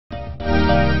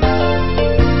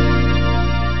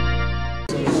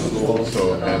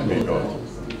can be done.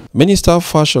 Minister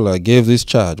FASHOLA gave this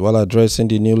charge while addressing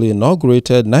the newly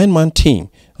inaugurated 9-man team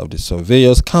of the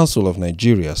Surveyors Council of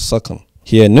Nigeria, SURCON.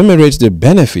 He enumerates the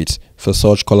benefits for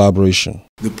such collaboration.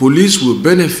 The police will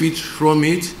benefit from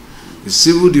it, the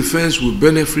civil defense will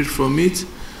benefit from it,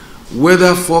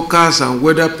 weather forecasts and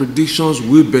weather predictions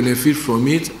will benefit from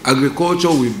it, agriculture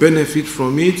will benefit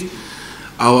from it,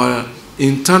 our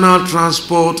internal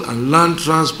transport and land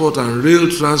transport and rail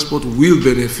transport will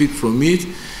benefit from it.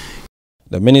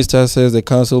 The minister says the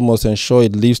council must ensure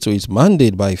it lives to its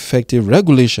mandate by effective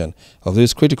regulation of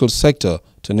this critical sector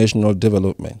to national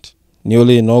development.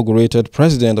 Newly inaugurated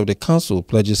president of the council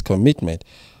pledges commitment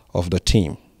of the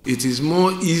team. It is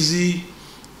more easy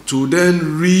to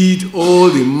then read all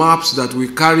the maps that we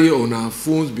carry on our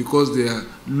phones because they are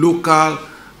local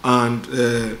and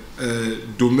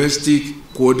domestic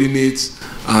coordinates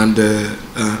and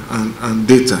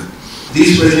data.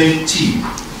 This present team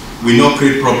will not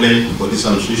create problem for this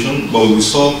administration, but we will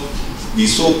solve the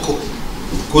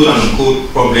quote-unquote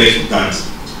problems that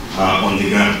are on the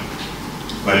ground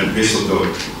by the grace of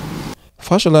God.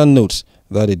 FASHOLA notes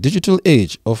that the digital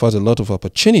age offers a lot of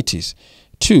opportunities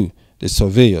to the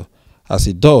surveyor, as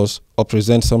it does or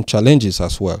presents some challenges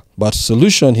as well. But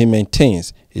solution, he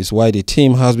maintains, is why the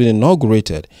team has been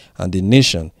inaugurated and the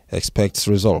nation expects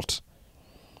results.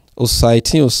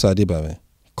 Osaitin Osadibame,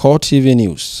 Core TV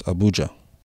News, Abuja.